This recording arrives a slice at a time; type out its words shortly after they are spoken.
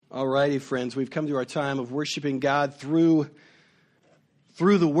All righty, friends, we've come to our time of worshiping God through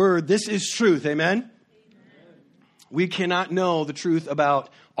the Word. This is truth, amen? We cannot know the truth about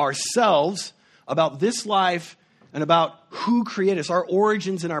ourselves, about this life, and about who created us, our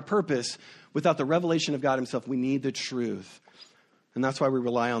origins and our purpose, without the revelation of God himself. We need the truth. And that's why we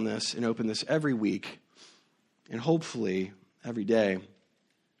rely on this and open this every week, and hopefully every day.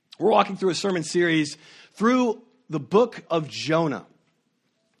 We're walking through a sermon series through the book of Jonah.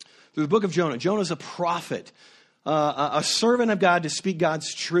 Through the book of Jonah. Jonah's a prophet, a servant of God to speak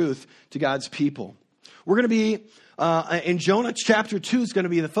God's truth to God's people. We're going to be, in Jonah chapter 2 is going to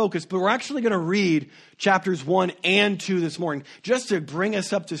be the focus, but we're actually going to read chapters 1 and 2 this morning, just to bring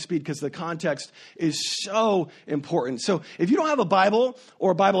us up to speed, because the context is so important. So if you don't have a Bible or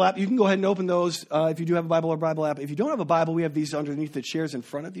a Bible app, you can go ahead and open those. If you do have a Bible or a Bible app. If you don't have a Bible, we have these underneath the chairs in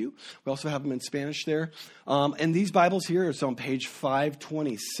front of you. We also have them in Spanish there. And these Bibles here are on page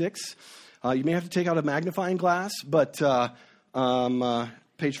 526. You may have to take out a magnifying glass, but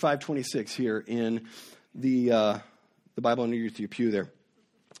page 526 here in the Bible underneath your pew there.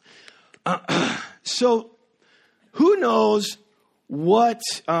 So, who knows what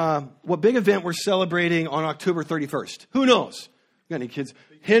big event we're celebrating on October 31st? Who knows? Got any kids?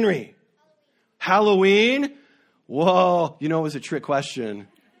 Henry. Halloween? Whoa, it was a trick question.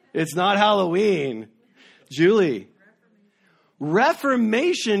 It's not Halloween. Julie.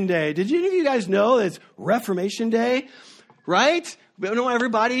 Reformation Day. Did any of you guys know it's Reformation Day? Right? We know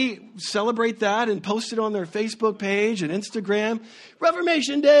everybody celebrate that and post it on their Facebook page and Instagram.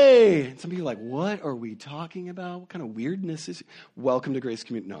 Reformation Day. And some people are like, what are we talking about? What kind of weirdness is it? Welcome to Grace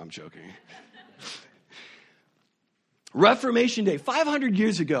Community. No, I'm joking. Reformation Day. 500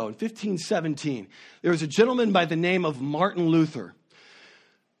 years ago, in 1517, there was a gentleman by the name of Martin Luther.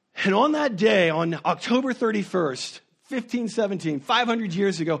 And on that day, on October 31st, 1517, 500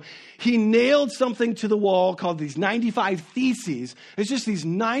 years ago, he nailed something to the wall called these 95 Theses. It's just these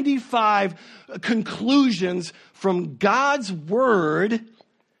 95 conclusions from God's Word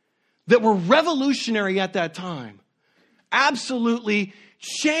that were revolutionary at that time. Absolutely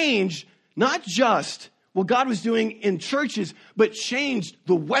changed not just what God was doing in churches, but changed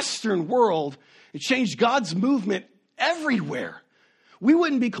the Western world. It changed God's movement everywhere. We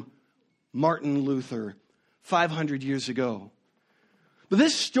wouldn't be Martin Luther 500 years ago. But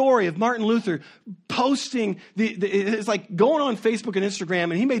this story of Martin Luther posting, it's like going on Facebook and Instagram,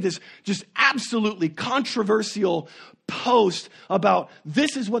 and he made this just absolutely controversial post about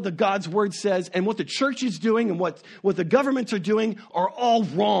this is what the God's Word says, and what the church is doing and what the governments are doing are all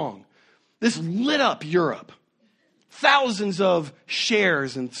wrong. This lit up Europe. Thousands of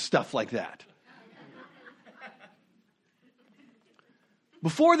shares and stuff like that.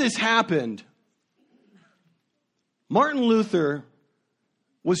 Before this happened, Martin Luther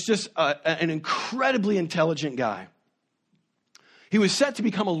was just an incredibly intelligent guy. He was set to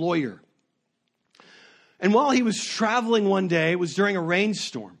become a lawyer. And while he was traveling one day, it was during a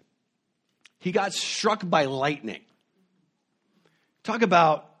rainstorm, he got struck by lightning. Talk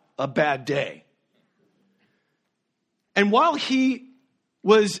about a bad day. And while he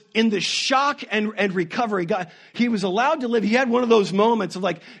was in the shock and recovery, he was allowed to live. He had one of those moments of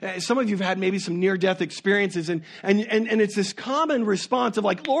like, some of you have had maybe some near-death experiences, and it's this common response of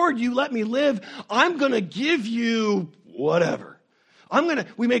like, Lord, you let me live. I'm going to give you whatever.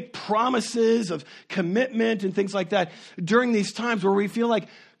 We make promises of commitment and things like that during these times where we feel like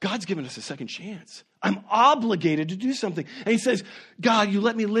God's given us a second chance. I'm obligated to do something. And he says, God, you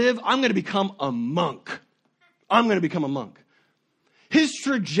let me live. I'm going to become a monk. I'm going to become a monk. His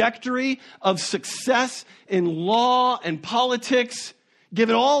trajectory of success in law and politics, give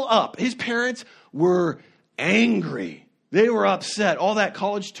it all up. His parents were angry. They were upset. All that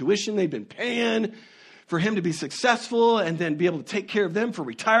college tuition they'd been paying for him to be successful and then be able to take care of them for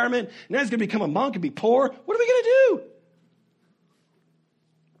retirement. Now he's going to become a monk and be poor. What are we going to do?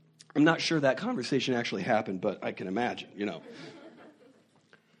 I'm not sure that conversation actually happened, but I can imagine,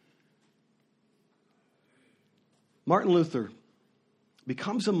 Martin Luther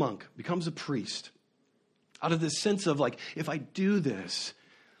becomes a monk, becomes a priest, out of this sense of like, if I do this,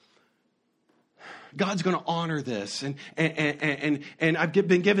 God's going to honor this, and I've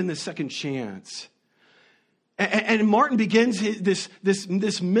been given this second chance. And Martin begins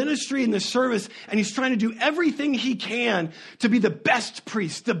this ministry and this service, and he's trying to do everything he can to be the best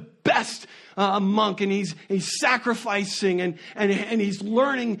priest, the best monk, and he's sacrificing and he's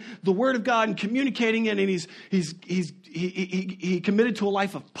learning the Word of God and communicating it, and he committed to a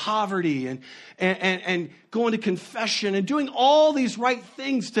life of poverty and going to confession and doing all these right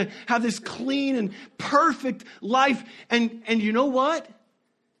things to have this clean and perfect life. And you know what?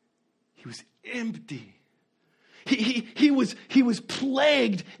 He was empty. He was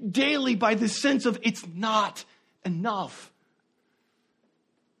plagued daily by this sense of it's not enough.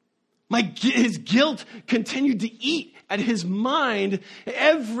 His guilt continued to eat at his mind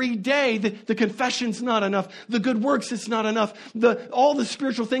every day. The confession's not enough. The good works, it's not enough. All the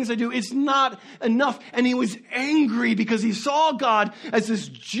spiritual things I do, it's not enough. And he was angry because he saw God as this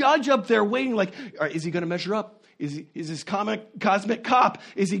judge up there waiting like, all right, is he going to measure up? Is this cosmic cop?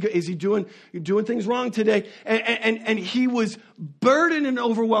 Is he doing things wrong today? And he was burdened and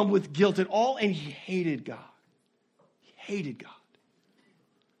overwhelmed with guilt and all, and he hated God. He hated God.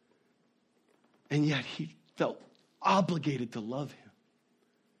 And yet he felt obligated to love him.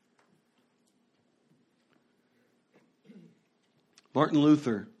 Martin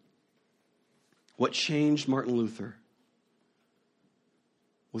Luther, what changed Martin Luther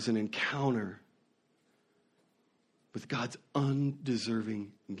was an encounter with God's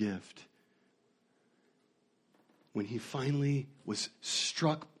undeserving gift. When he finally was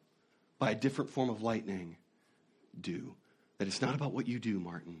struck by a different form of lightning dew, that it's not about what you do,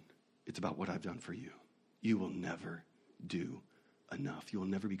 Martin. It's about what I've done for you. You will never do enough. You will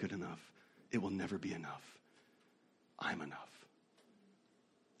never be good enough. It will never be enough. I'm enough.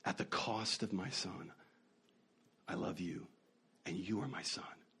 At the cost of my son, I love you, and you are my son.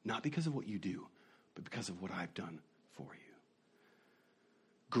 Not because of what you do, but because of what I've done for you.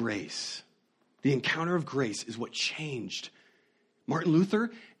 Grace. The encounter of grace is what changed Martin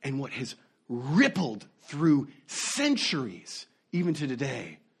Luther and what has rippled through centuries, even to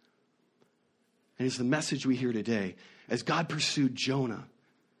today. And it's the message we hear today. As God pursued Jonah,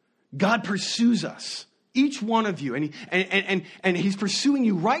 God pursues us, each one of you. And he's pursuing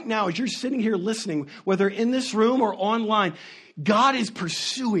you right now as you're sitting here listening, whether in this room or online. God is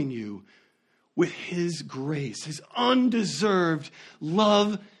pursuing you with his grace, his undeserved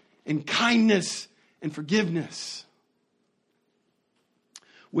love and kindness and forgiveness.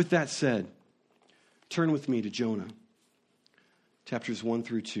 With that said, turn with me to Jonah. Chapters 1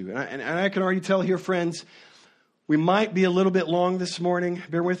 through 2. And I can already tell here, friends, we might be a little bit long this morning.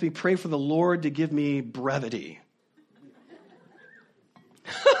 Bear with me. Pray for the Lord to give me brevity.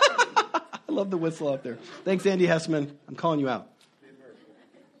 I love the whistle out there. Thanks, Andy Hessman. I'm calling you out.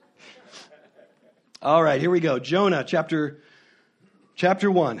 All right, here we go. Jonah, chapter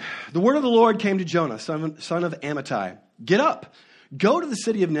 1. The word of the Lord came to Jonah, son of Amittai. Get up. Go to the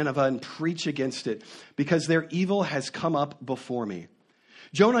city of Nineveh and preach against it, because their evil has come up before me.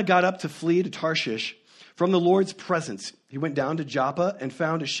 Jonah got up to flee to Tarshish from the Lord's presence. He went down to Joppa and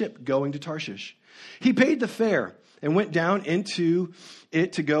found a ship going to Tarshish. He paid the fare and went down into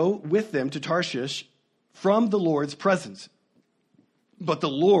it to go with them to Tarshish from the Lord's presence. But the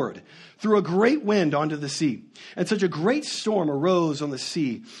Lord threw a great wind onto the sea, and such a great storm arose on the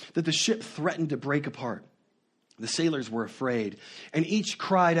sea that the ship threatened to break apart. The sailors were afraid, and each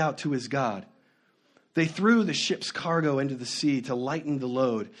cried out to his God. They threw the ship's cargo into the sea to lighten the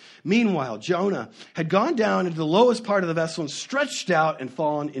load. Meanwhile, Jonah had gone down into the lowest part of the vessel and stretched out and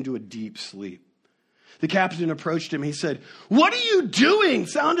fallen into a deep sleep. The captain approached him. He said, "What are you doing?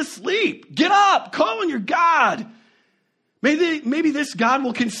 Sound asleep. Get up, call on your God. Maybe this God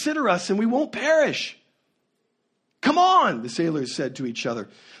will consider us and we won't perish." "Come on," the sailors said to each other.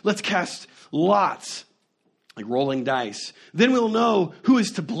 "Let's cast lots." Like rolling dice. Then we'll know who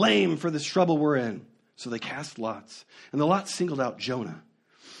is to blame for this trouble we're in. So they cast lots, and the lots singled out Jonah.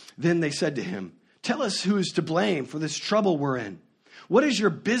 Then they said to him, "Tell us who is to blame for this trouble we're in. What is your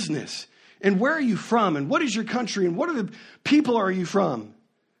business? And where are you from? And what is your country? And what are the people are you from?"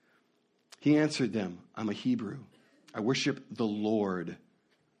 He answered them, "I'm a Hebrew. I worship the Lord,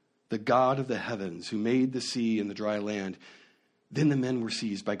 the God of the heavens, who made the sea and the dry land." Then the men were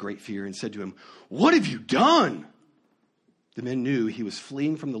seized by great fear and said to him, "What have you done?" The men knew he was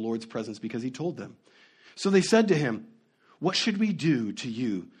fleeing from the Lord's presence because he told them. So they said to him, "What should we do to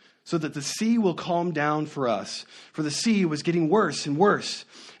you so that the sea will calm down for us?" For the sea was getting worse and worse.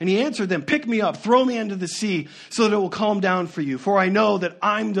 And he answered them, "Pick me up, throw me into the sea so that it will calm down for you. For I know that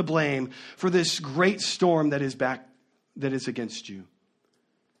I'm to blame for this great storm that is against you."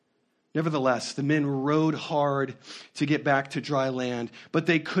 Nevertheless, the men rowed hard to get back to dry land, but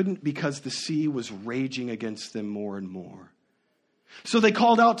they couldn't because the sea was raging against them more and more. So they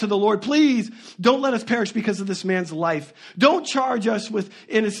called out to the Lord, "Please, don't let us perish because of this man's life. Don't charge us with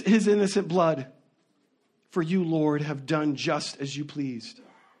his innocent blood. For you, Lord, have done just as you pleased."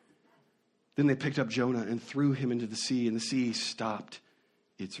 Then they picked up Jonah and threw him into the sea, and the sea stopped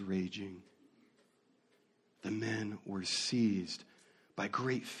its raging. The men were seized by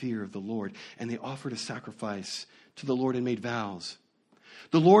great fear of the Lord, and they offered a sacrifice to the Lord and made vows.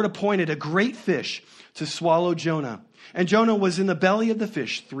 The Lord appointed a great fish to swallow Jonah. And Jonah was in the belly of the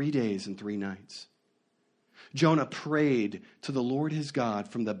fish 3 days and 3 nights. Jonah prayed to the Lord his God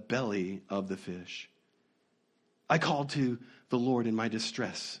from the belly of the fish. I called to the Lord in my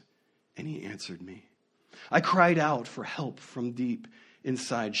distress, and he answered me. I cried out for help from deep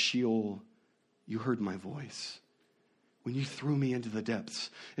inside Sheol. You heard my voice. When you threw me into the depths,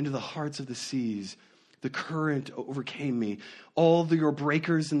 into the hearts of the seas, the current overcame me. All your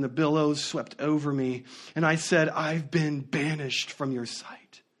breakers and the billows swept over me. And I said, I've been banished from your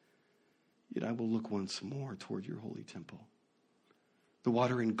sight. Yet I will look once more toward your holy temple. The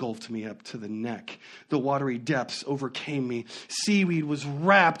water engulfed me up to the neck. The watery depths overcame me. Seaweed was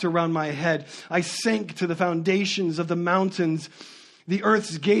wrapped around my head. I sank to the foundations of the mountains. The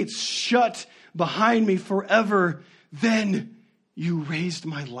earth's gates shut behind me forever. Then you raised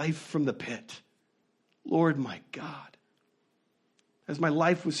my life from the pit. Lord, my God. As my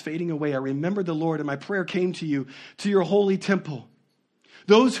life was fading away, I remembered the Lord, and my prayer came to you, to your holy temple.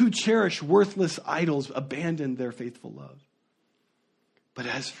 Those who cherish worthless idols abandon their faithful love. But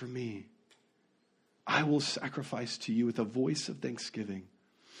as for me, I will sacrifice to you with a voice of thanksgiving.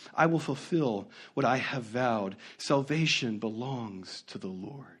 I will fulfill what I have vowed. Salvation belongs to the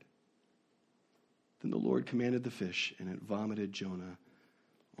Lord. Then the Lord commanded the fish, and it vomited Jonah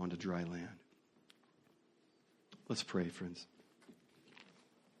onto dry land. Let's pray, friends.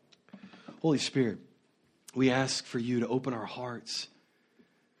 Holy Spirit, we ask for you to open our hearts,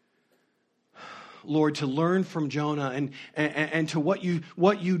 Lord, to learn from Jonah and to what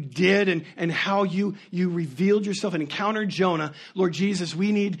you did and how you revealed yourself and encountered Jonah. Lord Jesus,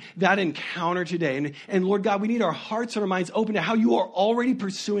 we need that encounter today. And Lord God, we need our hearts and our minds open to how you are already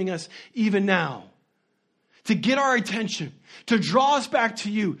pursuing us even now. To get our attention, to draw us back to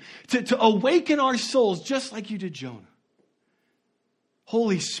you, to awaken our souls just like you did Jonah.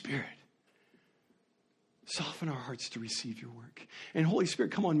 Holy Spirit, soften our hearts to receive your work. And Holy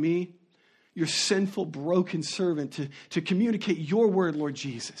Spirit, come on me, your sinful, broken servant, to communicate your word, Lord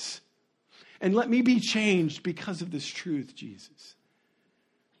Jesus. And let me be changed because of this truth, Jesus.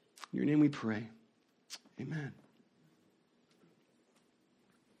 In your name we pray. Amen.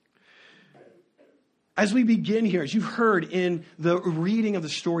 As we begin here, as you've heard in the reading of the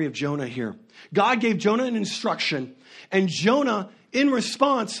story of Jonah here, God gave Jonah an instruction, and Jonah, in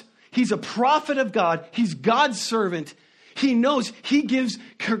response, he's a prophet of God. He's God's servant. He knows he gives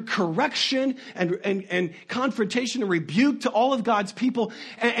correction and confrontation and rebuke to all of God's people,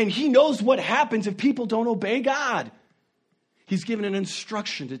 and he knows what happens if people don't obey God. He's given an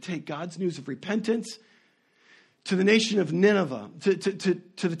instruction to take God's news of repentance to the nation of Nineveh, to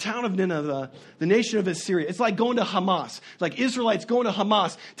the town of Nineveh, the nation of Assyria. It's like going to Hamas, like Israelites going to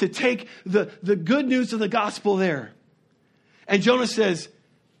Hamas to take the good news of the gospel there. And Jonah says,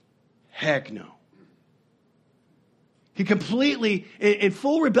 heck no. He completely, in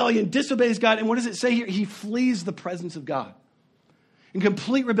full rebellion, disobeys God. And what does it say here? He flees the presence of God. In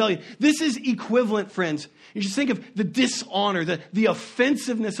complete rebellion. This is equivalent, friends. You just think of the dishonor, the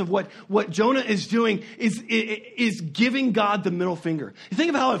offensiveness of what Jonah is doing is giving God the middle finger. You think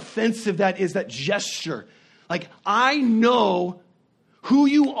of how offensive that is, that gesture. Like, I know who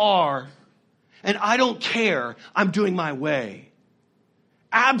you are, and I don't care. I'm doing my way.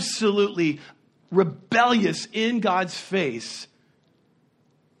 Absolutely rebellious in God's face.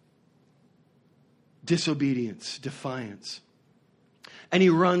 Disobedience, defiance. And he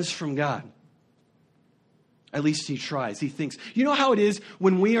runs from God. At least he tries. He thinks. You know how it is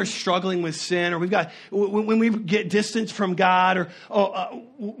when we are struggling with sin, or when we get distance from God, or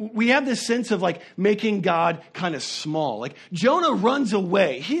we have this sense of like making God kind of small. Like Jonah runs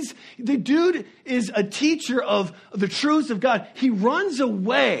away. The dude is a teacher of the truths of God. He runs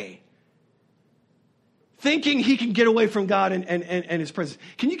away, thinking he can get away from God and his presence.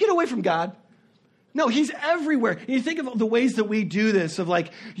 Can you get away from God? No, he's everywhere. And you think of the ways that we do this, of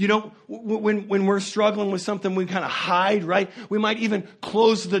like, you know, when we're struggling with something, we kind of hide, right? We might even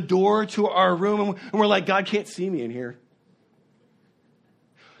close the door to our room, and we're like, God can't see me in here.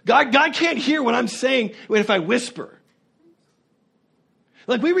 God can't hear what I'm saying if I whisper.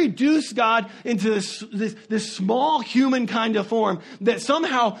 Like we reduce God into this small human kind of form that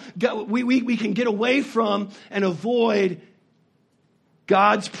somehow we can get away from and avoid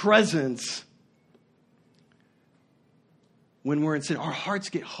God's presence. When we're in sin, our hearts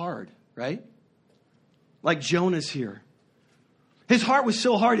get hard, right? Like Jonah's here. His heart was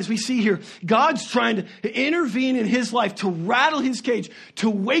so hard, as we see here. God's trying to intervene in his life, to rattle his cage, to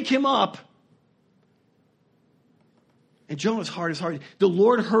wake him up. And Jonah's heart is hard. The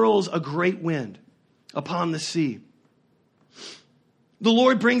Lord hurls a great wind upon the sea. The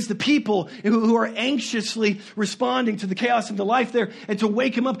Lord brings the people who are anxiously responding to the chaos of the life there and to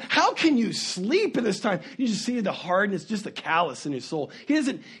wake him up. How can you sleep in this time? You just see the hardness, just the callous in his soul. He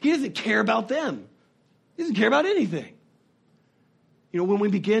doesn't care about them. He doesn't care about anything. When we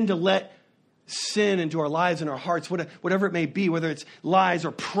begin to let sin into our lives and our hearts, whatever it may be, whether it's lies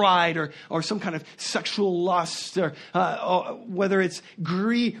or pride or some kind of sexual lust or whether it's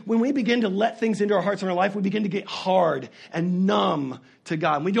greed, when we begin to let things into our hearts and our life, we begin to get hard and numb to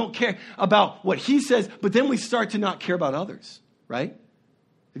God. And we don't care about what he says, but then we start to not care about others, right?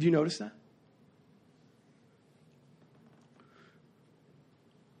 Have you noticed that?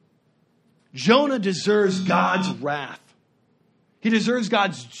 Jonah deserves God's wrath. He deserves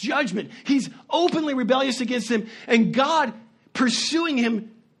God's judgment. He's openly rebellious against him, and God pursuing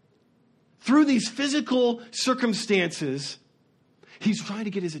him through these physical circumstances, he's trying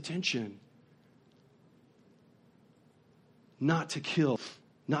to get his attention. Not to kill,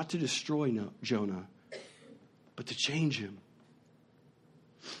 not to destroy Jonah, but to change him.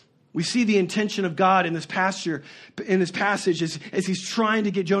 We see the intention of God in this passage as he's trying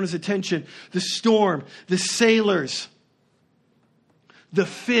to get Jonah's attention. The storm, the sailors, the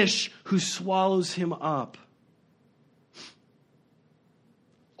fish who swallows him up.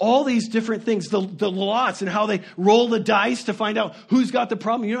 All these different things, the lots and how they roll the dice to find out who's got the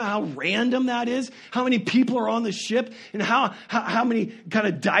problem. You know how random that is? How many people are on the ship and how many kind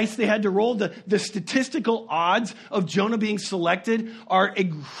of dice they had to roll? The statistical odds of Jonah being selected are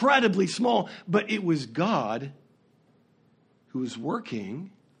incredibly small, but it was God who was working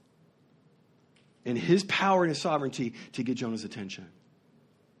in his power and his sovereignty to get Jonah's attention.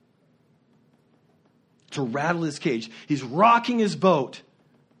 To rattle his cage. He's rocking his boat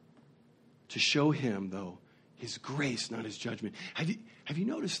to show him, though, his grace, not his judgment. Have you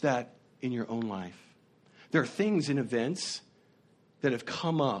noticed that in your own life? There are things and events that have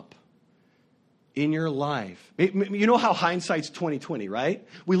come up in your life. You know how hindsight's 20/20, right?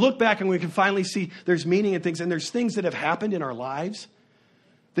 We look back and we can finally see there's meaning in things, and there's things that have happened in our lives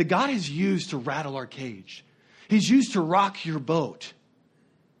that God has used to rattle our cage. He's used to rock your boat,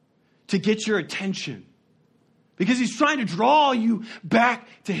 to get your attention, because he's trying to draw you back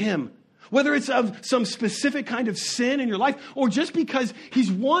to him. Whether it's of some specific kind of sin in your life or just because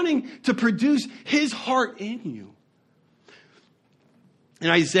he's wanting to produce his heart in you. In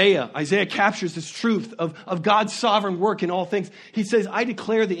Isaiah captures this truth of God's sovereign work in all things. He says, I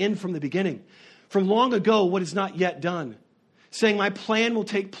declare the end from the beginning, from long ago what is not yet done, saying my plan will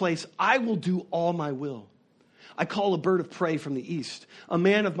take place. I will do all my will. I call a bird of prey from the east, a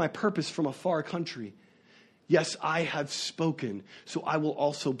man of my purpose from a far country. Yes, I have spoken, so I will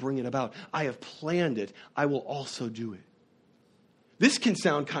also bring it about. I have planned it, I will also do it. This can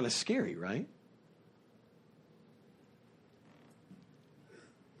sound kind of scary, right?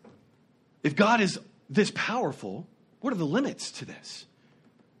 If God is this powerful, what are the limits to this?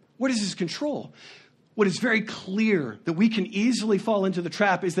 What is his control? What is very clear that we can easily fall into the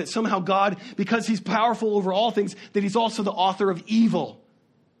trap is that somehow God, because he's powerful over all things, that he's also the author of evil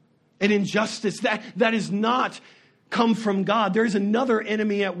and injustice. That is not come from God. There is another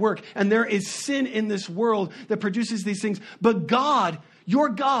enemy at work, and there is sin in this world that produces these things. But God, your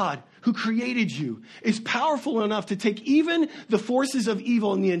God, who created you, is powerful enough to take even the forces of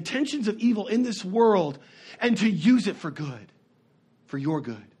evil and the intentions of evil in this world and to use it for good, for your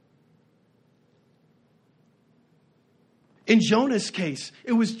good. In Jonah's case,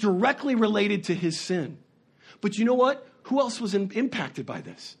 it was directly related to his sin. But you know what? Who else was impacted by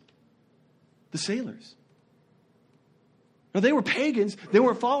this? The sailors. Now, they were pagans. They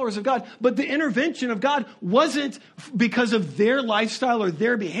weren't followers of God. But the intervention of God wasn't because of their lifestyle or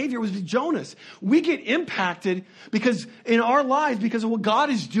their behavior. It was Jonah's. We get impacted because in our lives, because of what God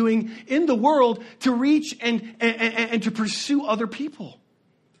is doing in the world to reach and to pursue other people.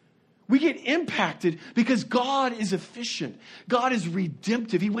 We get impacted because God is efficient. God is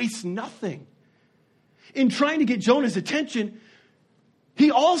redemptive. He wastes nothing. In trying to get Jonah's attention,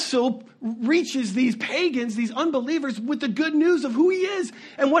 he also reaches these pagans, these unbelievers, with the good news of who he is.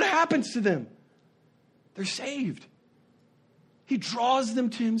 And what happens to them? They're saved. He draws them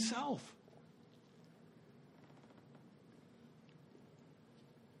to himself.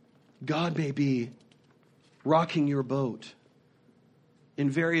 God may be rocking your boat in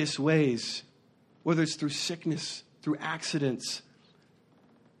various ways, whether it's through sickness, through accidents.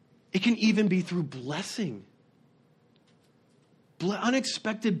 It can even be through blessing.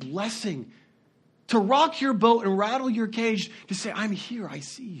 Unexpected blessing to rock your boat and rattle your cage, to say, I'm here, I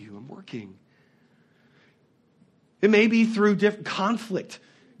see you, I'm working. It may be through different conflict.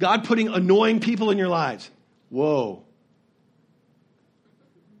 God putting annoying people in your lives. Whoa.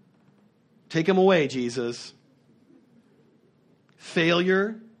 Take them away, Jesus.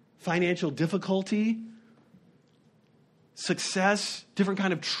 Failure, financial difficulty, success, different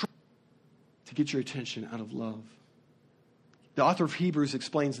kind of trouble to get your attention out of love. The author of Hebrews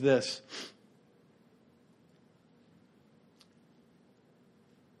explains this.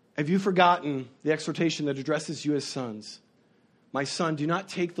 Have you forgotten the exhortation that addresses you as sons? My son, do not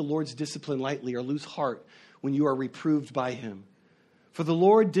take the Lord's discipline lightly or lose heart when you are reproved by him. For the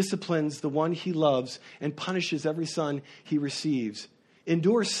Lord disciplines the one he loves and punishes every son he receives.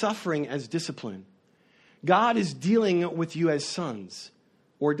 Endure suffering as discipline. God is dealing with you as sons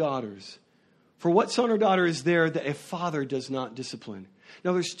or daughters. For what son or daughter is there that a father does not discipline?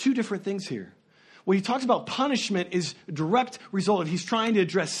 Now, there's two different things here. When he talks about punishment is a direct result of he's trying to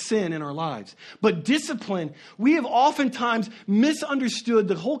address sin in our lives. But discipline, we have oftentimes misunderstood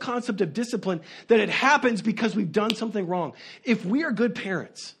the whole concept of discipline, that it happens because we've done something wrong. If we are good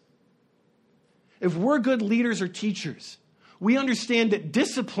parents, if we're good leaders or teachers, we understand that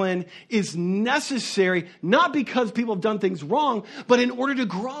discipline is necessary, not because people have done things wrong, but in order to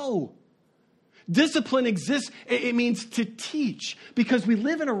grow. Discipline exists, it means to teach, because we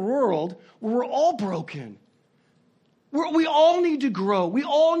live in a world where we're all broken. We all need to grow. We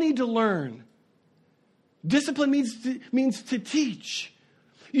all need to learn. Discipline means to teach.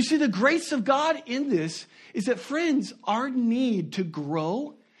 You see, the grace of God in this is that, friends, our need to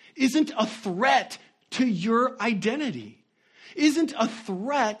grow isn't a threat to your identity, isn't a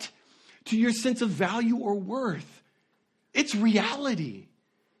threat to your sense of value or worth. It's reality.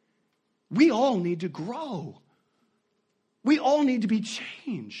 We all need to grow. We all need to be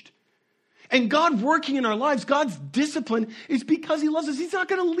changed. And God working in our lives, God's discipline, is because he loves us. He's not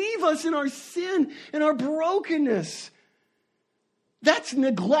going to leave us in our sin and our brokenness. That's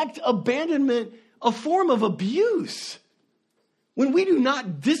neglect, abandonment, a form of abuse. When we do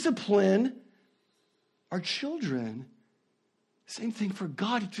not discipline our children, same thing for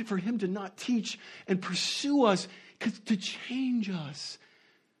God, for him to not teach and pursue us, to change us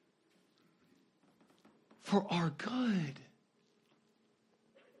for our good.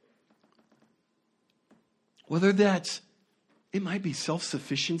 Whether that's, it might be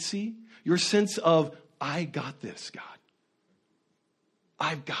self-sufficiency, your sense of, I got this, God.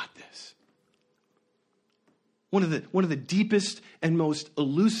 I've got this. One of the deepest and most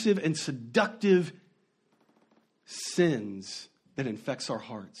elusive and seductive sins that infects our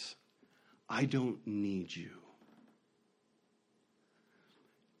hearts. I don't need you.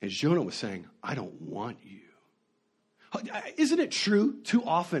 As Jonah was saying, I don't want you. Isn't it true too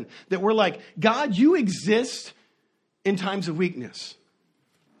often that we're like, God, you exist in times of weakness?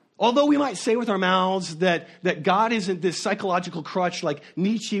 Although we might say with our mouths that God isn't this psychological crutch like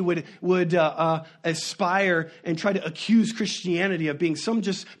Nietzsche would aspire and try to accuse Christianity of being some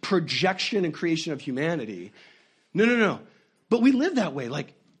just projection and creation of humanity. No. But we live that way.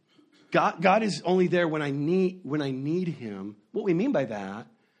 Like God is only there when I need him. What we mean by that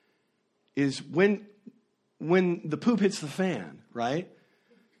is when the poop hits the fan, right?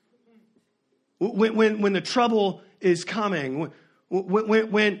 When the trouble is coming,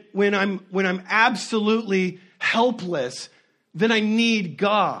 when I'm absolutely helpless, then I need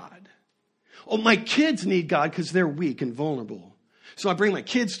God. Oh, my kids need God because they're weak and vulnerable. So I bring my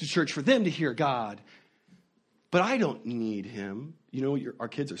kids to church for them to hear God. But I don't need him. You know, our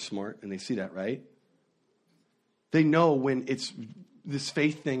kids are smart and they see that, right? They know when it's this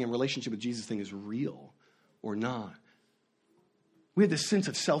faith thing and relationship with Jesus thing is real or not. We have this sense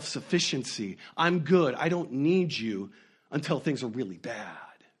of self-sufficiency. I'm good. I don't need you until things are really bad.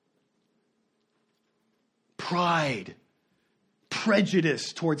 Pride,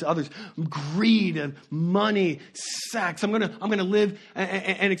 prejudice towards others, greed and money, sex. I'm gonna live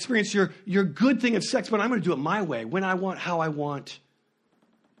and experience your good thing of sex, but I'm gonna do it my way, when I want, how I want.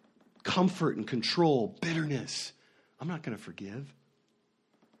 Comfort and control, bitterness. I'm not gonna forgive.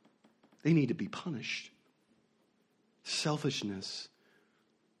 They need to be punished. Selfishness.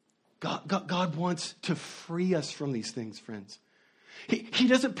 God wants to free us from these things, friends. He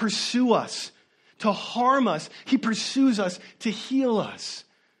doesn't pursue us to harm us. He pursues us to heal us.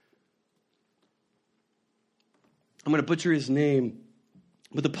 I'm going to butcher his name,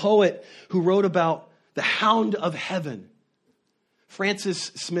 but the poet who wrote about the hound of heaven, Francis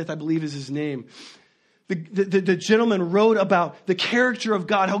Smith, I believe is his name. The gentleman wrote about the character of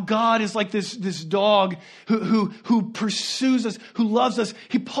God, how God is like this dog who pursues us, who loves us.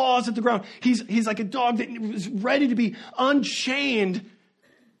 He paws at the ground. He's like a dog that is ready to be unchained,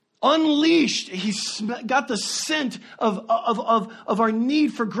 unleashed. He's got the scent of our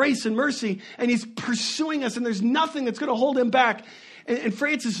need for grace and mercy, and he's pursuing us, and there's nothing that's going to hold him back. And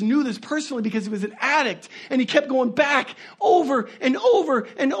Francis knew this personally because he was an addict. And he kept going back over and over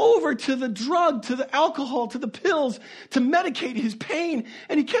and over to the drug, to the alcohol, to the pills, to medicate his pain.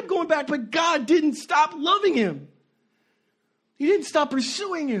 And he kept going back, but God didn't stop loving him. He didn't stop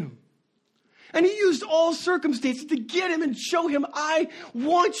pursuing him. And he used all circumstances to get him and show him, I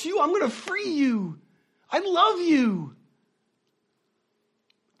want you. I'm going to free you. I love you.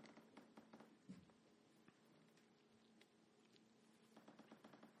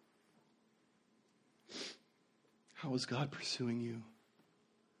 How is God pursuing you?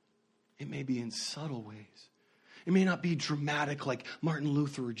 It may be in subtle ways. It may not be dramatic like Martin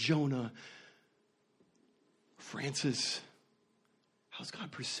Luther or Jonah, Francis. How's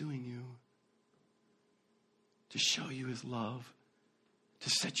God pursuing you? To show you his love, to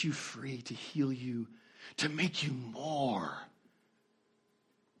set you free, to heal you, to make you more,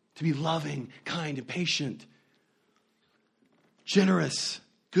 to be loving, kind, and patient, generous,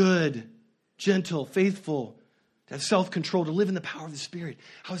 good, gentle, faithful, to have self-control, to live in the power of the Spirit.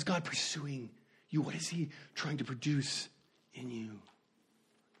 How is God pursuing you? What is he trying to produce in you?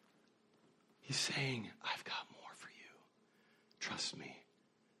 He's saying, I've got more for you. Trust me.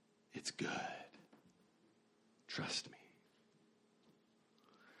 It's good. Trust me.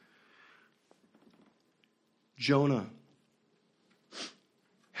 Jonah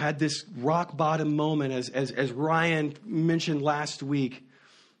had this rock bottom moment, as Ryan mentioned last week.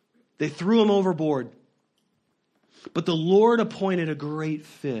 They threw him overboard. But the Lord appointed a great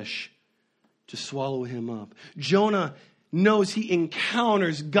fish to swallow him up. Jonah knows he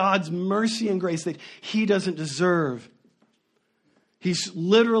encounters God's mercy and grace that he doesn't deserve. He's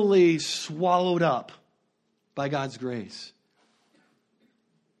literally swallowed up by God's grace.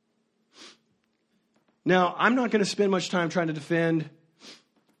 Now, I'm not going to spend much time trying to defend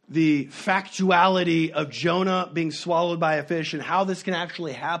the factuality of Jonah being swallowed by a fish and how this can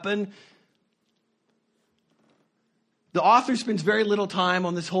actually happen. The author spends very little time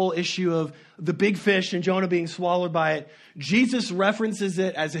on this whole issue of the big fish and Jonah being swallowed by it. Jesus references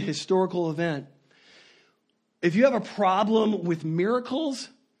it as a historical event. If you have a problem with miracles,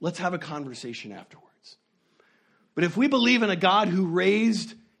 let's have a conversation afterwards. But if we believe in a God who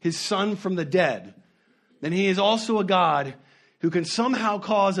raised his son from the dead, then he is also a God who can somehow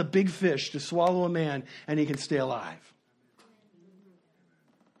cause a big fish to swallow a man and he can stay alive.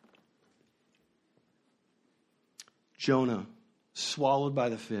 Jonah, swallowed by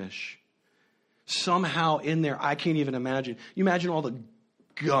the fish. Somehow in there, I can't even imagine. You imagine all the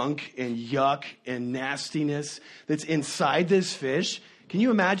gunk and yuck and nastiness that's inside this fish. Can you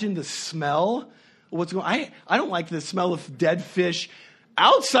imagine the smell? What's going on? I don't like the smell of dead fish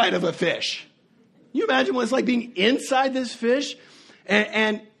outside of a fish. Can you imagine what it's like being inside this fish?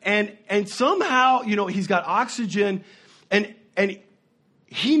 And somehow, he's got oxygen and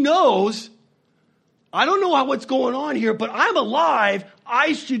he knows, I don't know what's going on here, but I'm alive.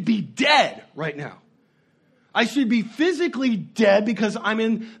 I should be dead right now. I should be physically dead because I'm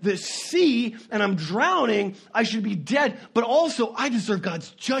in the sea and I'm drowning. I should be dead, but also I deserve God's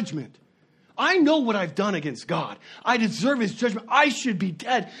judgment. I know what I've done against God. I deserve his judgment. I should be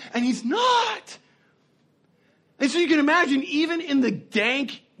dead, and he's not. And so you can imagine, even in the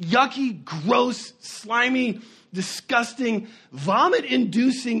dank, yucky, gross, slimy, disgusting,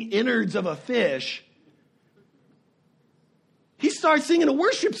 vomit-inducing innards of a fish, he starts singing a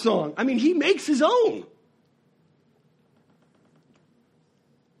worship song. I mean, he makes his own.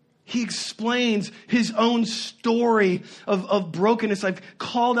 He explains his own story of brokenness. I've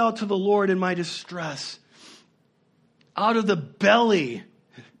called out to the Lord in my distress. Out of the belly,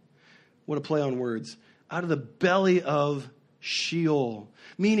 what a play on words, out of the belly of Sheol.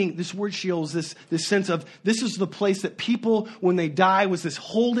 Meaning, this word Sheol is this sense of, this is the place that people, when they die, was this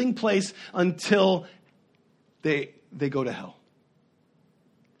holding place until they go to hell.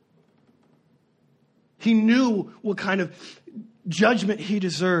 He knew what kind of judgment he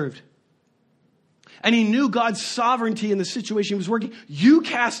deserved. And he knew God's sovereignty in the situation he was working. You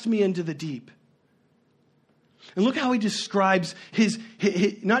cast me into the deep. And look how he describes his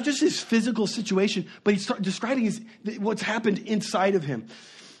not just his physical situation, but he's describing what's happened inside of him.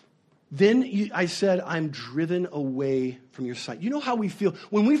 Then I said, I'm driven away from your sight. You know how we feel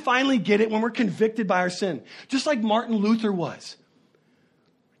when we finally get it, when we're convicted by our sin, just like Martin Luther was.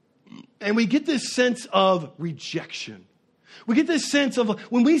 And we get this sense of rejection. We get this sense of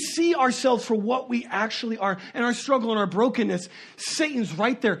when we see ourselves for what we actually are and our struggle and our brokenness, Satan's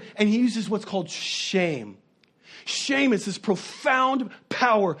right there and he uses what's called shame. Shame is this profound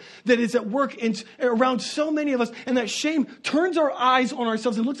power that is at work around so many of us. And that shame turns our eyes on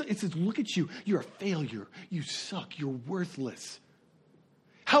ourselves and it says, look at you. You're a failure. You suck. You're worthless.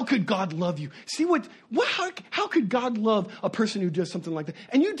 How could God love you? See how could God love a person who does something like that?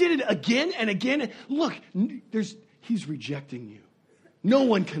 And you did it again and again. Look, he's rejecting you. No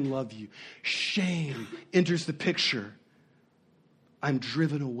one can love you. Shame enters the picture. I'm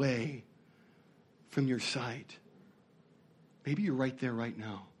driven away from your sight. Maybe you're right there right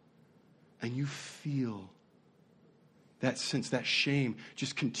now, and you feel that sense, that shame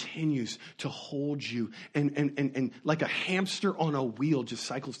just continues to hold you and like a hamster on a wheel just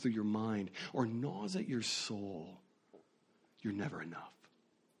cycles through your mind or gnaws at your soul. You're never enough.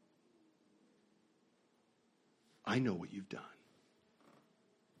 I know what you've done.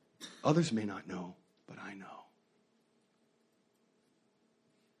 Others may not know, but I know.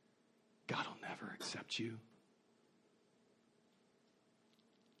 God will never accept you.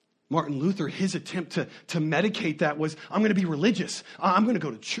 Martin Luther, his attempt to medicate that was, I'm going to be religious. I'm going to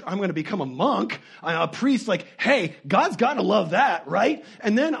go to church. I'm going to become a monk, a priest. Like, hey, God's got to love that, right?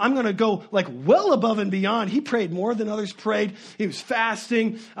 And then I'm going to go like well above and beyond. He prayed more than others prayed. He was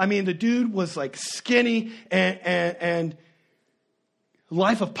fasting. I mean, the dude was like skinny and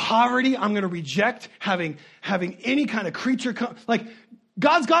life of poverty. I'm going to reject having any kind of creature come. Like,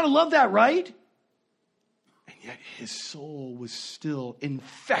 God's got to love that, right? Yet his soul was still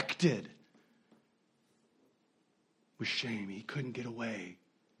infected with shame. He couldn't get away.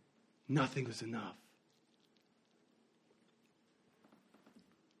 Nothing was enough.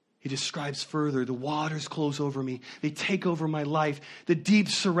 He describes further, the waters close over me. They take over my life. The deep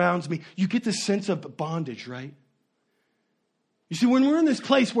surrounds me. You get the sense of bondage, right? You see, when we're in this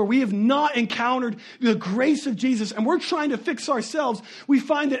place where we have not encountered the grace of Jesus and we're trying to fix ourselves, we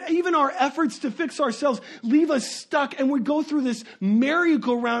find that even our efforts to fix ourselves leave us stuck, and we go through this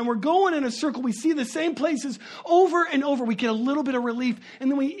merry-go-round. We're going in a circle. We see the same places over and over. We get a little bit of relief, and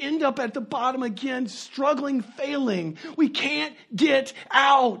then we end up at the bottom again, struggling, failing. We can't get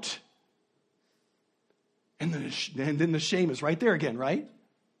out. And then the shame is right there again, right?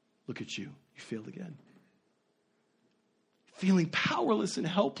 Look at you. You failed again. Feeling powerless and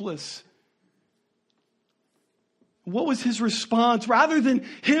helpless. What was his response? Rather than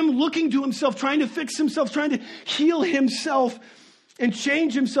him looking to himself, trying to fix himself, trying to heal himself and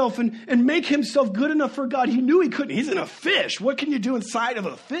change himself and make himself good enough for God, he knew he couldn't. He's in a fish. What can you do inside of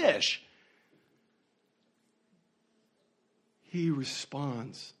a fish? He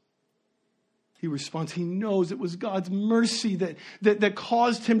responds. He knows it was God's mercy that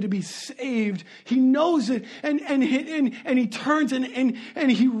caused him to be saved. He knows it, and he turns and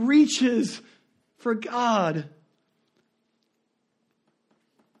he reaches for God.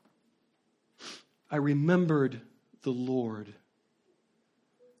 I remembered the Lord,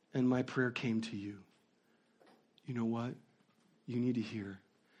 and my prayer came to you. You know what? You need to hear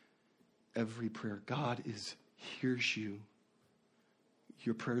every prayer. God hears you.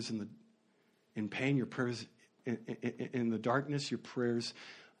 Your prayers in pain, your prayers in the darkness, your prayers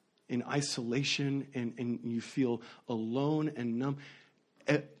in isolation, and you feel alone and numb.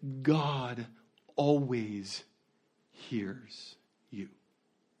 God always hears you.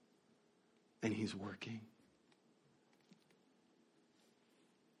 And he's working.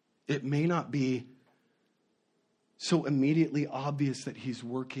 It may not be so immediately obvious that he's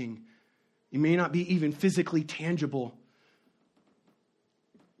working. It may not be even physically tangible.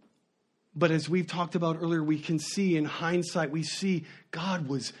 But as we've talked about earlier, we can see in hindsight, we see God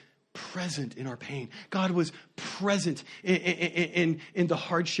was present in our pain. God was present in the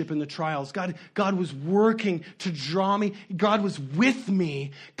hardship and the trials. God was working to draw me. God was with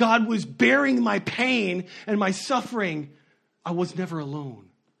me. God was bearing my pain and my suffering. I was never alone.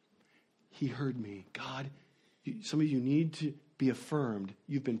 He heard me. God, some of you need to be affirmed.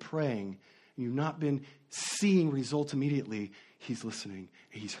 You've been praying and you've not been seeing results immediately. He's listening.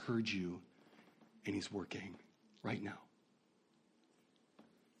 He's heard you, and he's working right now.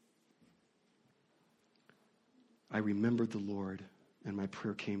 I remembered the Lord, and my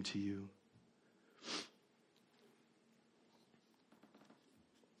prayer came to you.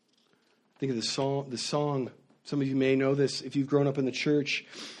 Think of the song. Some of you may know this if you've grown up in the church.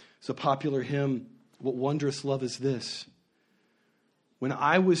 It's a popular hymn. What wondrous love is this? When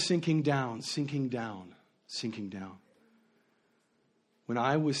I was sinking down. When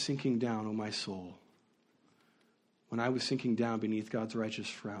I was sinking down, oh my soul, when I was sinking down beneath God's righteous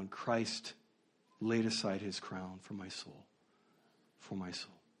frown, Christ laid aside his crown for my soul.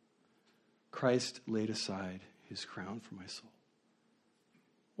 Christ laid aside his crown for my soul.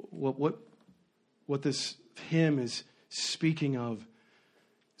 What this hymn is speaking of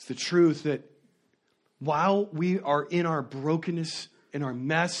is the truth that while we are in our brokenness, in our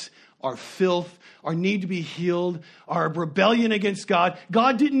mess, our filth, our need to be healed, our rebellion against God.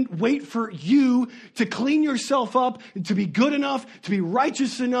 God didn't wait for you to clean yourself up, to be good enough, to be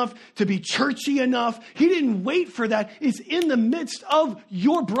righteous enough, to be churchy enough. He didn't wait for that. It's in the midst of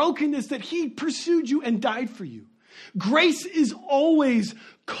your brokenness that he pursued you and died for you. Grace is always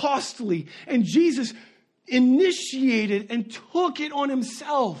costly, and Jesus initiated and took it on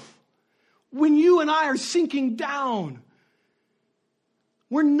himself. When you and I are sinking down,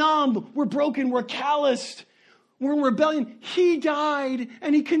 we're numb, we're broken, we're calloused, we're in rebellion. He died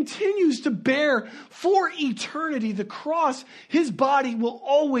and he continues to bear for eternity the cross. His body will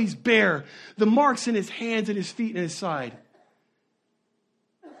always bear the marks in his hands and his feet and his side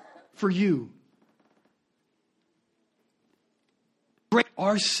for you.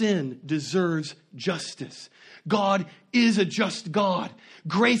 Our sin deserves justice. God is a just God.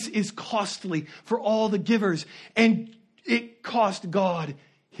 Grace is costly for all the givers, and it cost God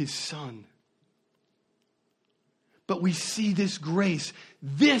his son. But we see this grace.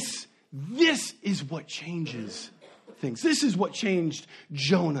 This is what changes things. This is what changed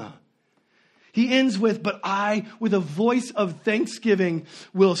Jonah. He ends with, "But I, with a voice of thanksgiving,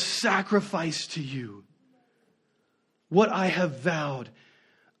 will sacrifice to you. What I have vowed,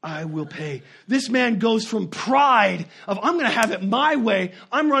 I will pay." This man goes from pride of, I'm going to have it my way,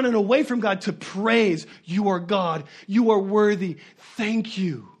 I'm running away from God, to praise. You are God. You are worthy. Thank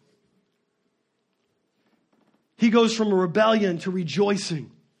you. He goes from a rebellion to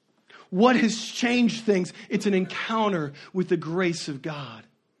rejoicing. What has changed things? It's an encounter with the grace of God.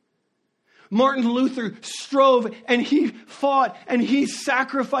 Martin Luther strove and he fought and he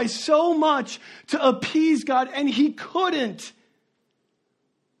sacrificed so much to appease God, and he couldn't.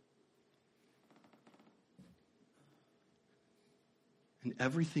 And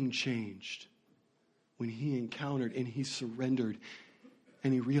everything changed when he encountered and he surrendered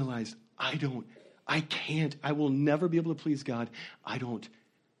and he realized, I will never be able to please God. I don't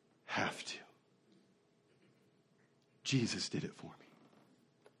have to. Jesus did it for me.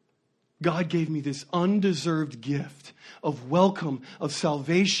 God gave me this undeserved gift of welcome, of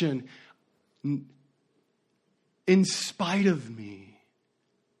salvation, in spite of me.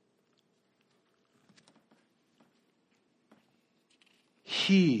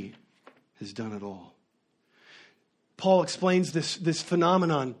 He has done it all. Paul explains this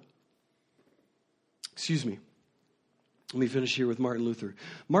phenomenon. Excuse me. Let me finish here with Martin Luther.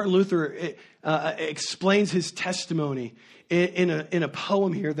 Martin Luther explains his testimony in a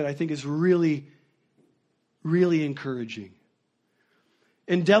poem here that I think is really, really encouraging.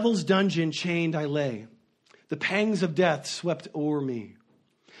 "In devil's dungeon chained I lay. The pangs of death swept o'er me.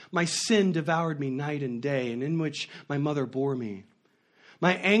 My sin devoured me night and day, and in which my mother bore me.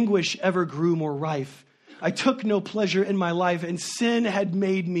 My anguish ever grew more rife. I took no pleasure in my life, and sin had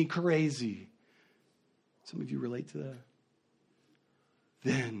made me crazy." Some of you relate to that.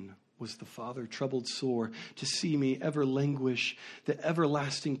 "Then was the Father troubled sore to see me ever languish. The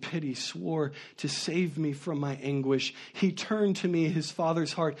everlasting pity swore to save me from my anguish. He turned to me his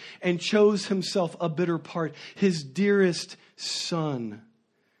Father's heart and chose himself a bitter part. His dearest Son,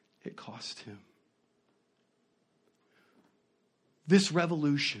 it cost him." This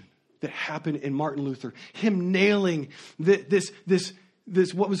revolution that happened in Martin Luther, him nailing this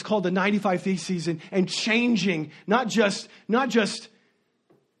what was called the 95 Theses and changing not just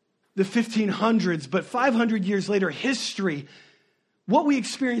the 1500s, but 500 years later, history. What we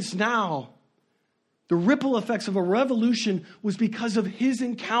experience now, the ripple effects of a revolution, was because of his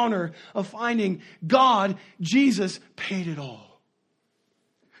encounter of finding God, Jesus, paid it all.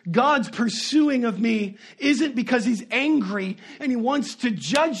 God's pursuing of me isn't because he's angry and he wants to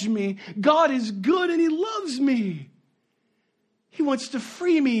judge me. God is good and he loves me. He wants to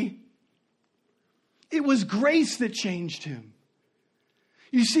free me. It was grace that changed him.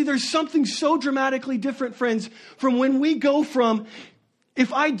 You see, there's something so dramatically different, friends, from when we go from,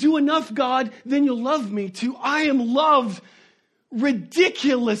 if I do enough, God, then you'll love me, to I am loved,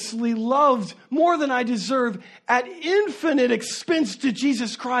 ridiculously loved, more than I deserve, at infinite expense to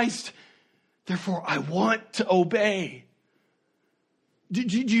Jesus Christ. Therefore, I want to obey. Do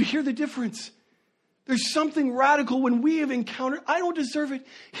you hear the difference? There's something radical when we have encountered, I don't deserve it.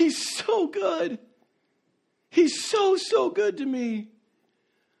 He's so good. He's so good to me.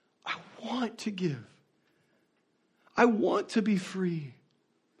 I want to give. I want to be free.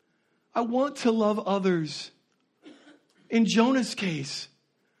 I want to love others. In Jonah's case,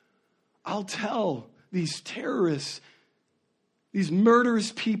 I'll tell these terrorists, these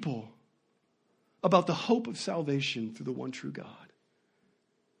murderous people, about the hope of salvation through the one true God.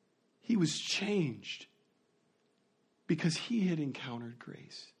 He was changed because he had encountered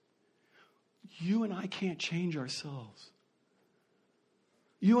grace. you and I can't change ourselves.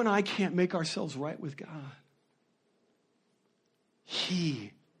 You and I can't make ourselves right with God.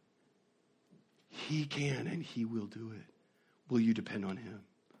 He can and He will do it. Will you depend on Him?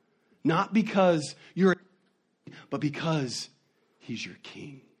 Not because you're, but because He's your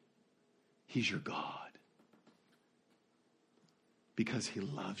King. He's your God. Because He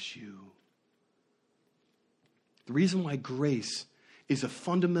loves you. The reason why grace is a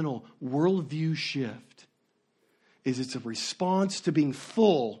fundamental worldview shift is it's a response to being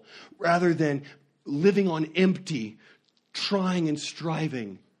full rather than living on empty, trying and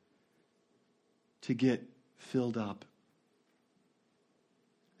striving to get filled up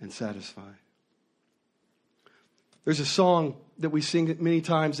and satisfied. There's a song that we sing many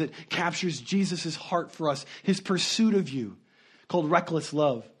times that captures Jesus' heart for us, His pursuit of you, called Reckless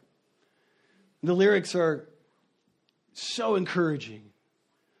Love. The lyrics are so encouraging.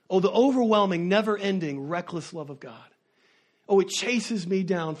 Oh, the overwhelming, never-ending, reckless love of God. Oh, it chases me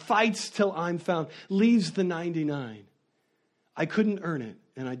down, fights till I'm found, leaves the 99. I couldn't earn it,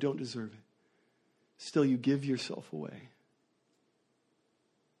 and I don't deserve it. Still, you give yourself away.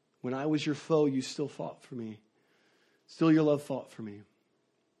 When I was your foe, you still fought for me. Still, your love fought for me.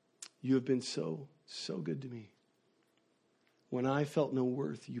 You have been so, so good to me. When I felt no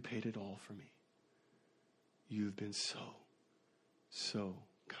worth, you paid it all for me. You've been so, so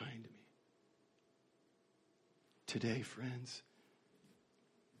kind to me. Today, friends,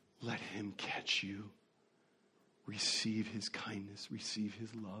 let Him catch you. Receive His kindness, receive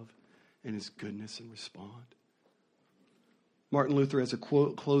His love and His goodness, and respond. Martin Luther has a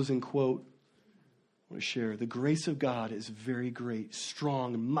closing quote I want to share. The grace of God is a very great,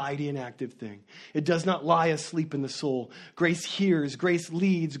 strong, mighty, and active thing. It does not lie asleep in the soul. Grace hears, grace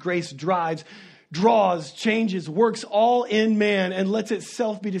leads, grace drives, draws, changes, works all in man, and lets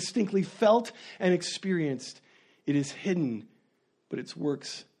itself be distinctly felt and experienced. It is hidden, but its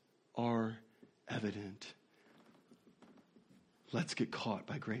works are evident. Let's get caught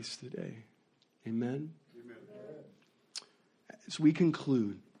by grace today. Amen? Amen. As we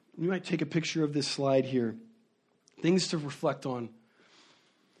conclude, you might take a picture of this slide here. Things to reflect on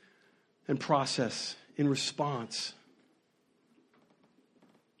and process in response.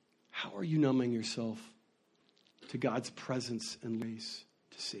 How are you numbing yourself to God's presence and grace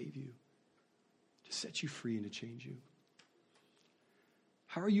to save you, to set you free and to change you?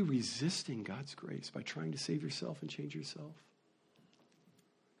 How are you resisting God's grace by trying to save yourself and change yourself?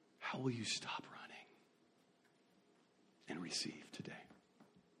 How will you stop running and receive today?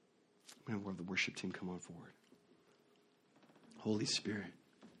 I'm going to have the worship team come on forward. Holy Spirit,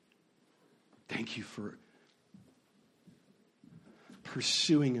 thank you for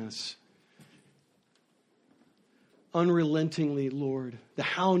pursuing us unrelentingly, Lord, the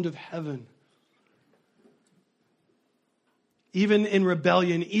hound of heaven. Even in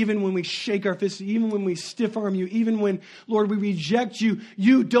rebellion, even when we shake our fists, even when we stiff arm you, even when, Lord, we reject you,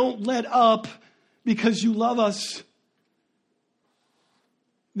 you don't let up because you love us.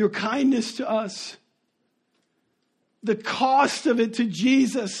 Your kindness to us, the cost of it to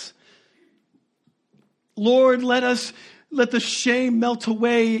Jesus. Lord, let the shame melt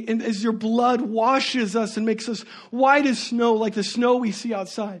away, and as your blood washes us and makes us white as snow, like the snow we see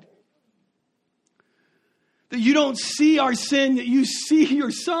outside. That you don't see our sin, that you see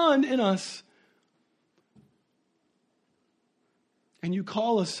your Son in us. And you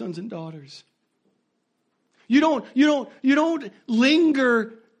call us sons and daughters. You don't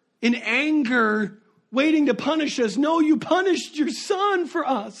linger in anger, waiting to punish us. No, you punished your Son for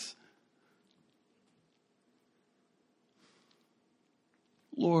us.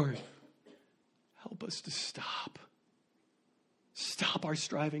 Lord, help us to stop. Stop our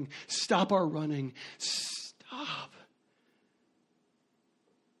striving. Stop our running.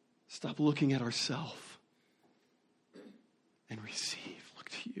 Stop looking at ourselves and receive. Look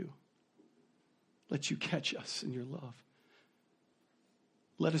to you. Let you catch us in your love.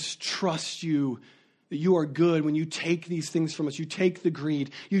 Let us trust you that you are good when you take these things from us. You take the greed.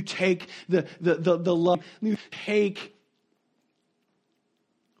 You take the love. You take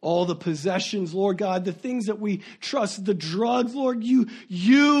all the possessions, Lord God, the things that we trust, the drugs, Lord,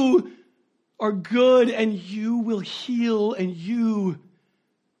 you are good and you will heal and you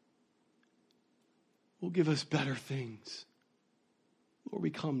will give us better things. Lord, we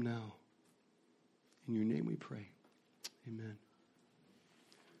come now. In your name we pray. Amen.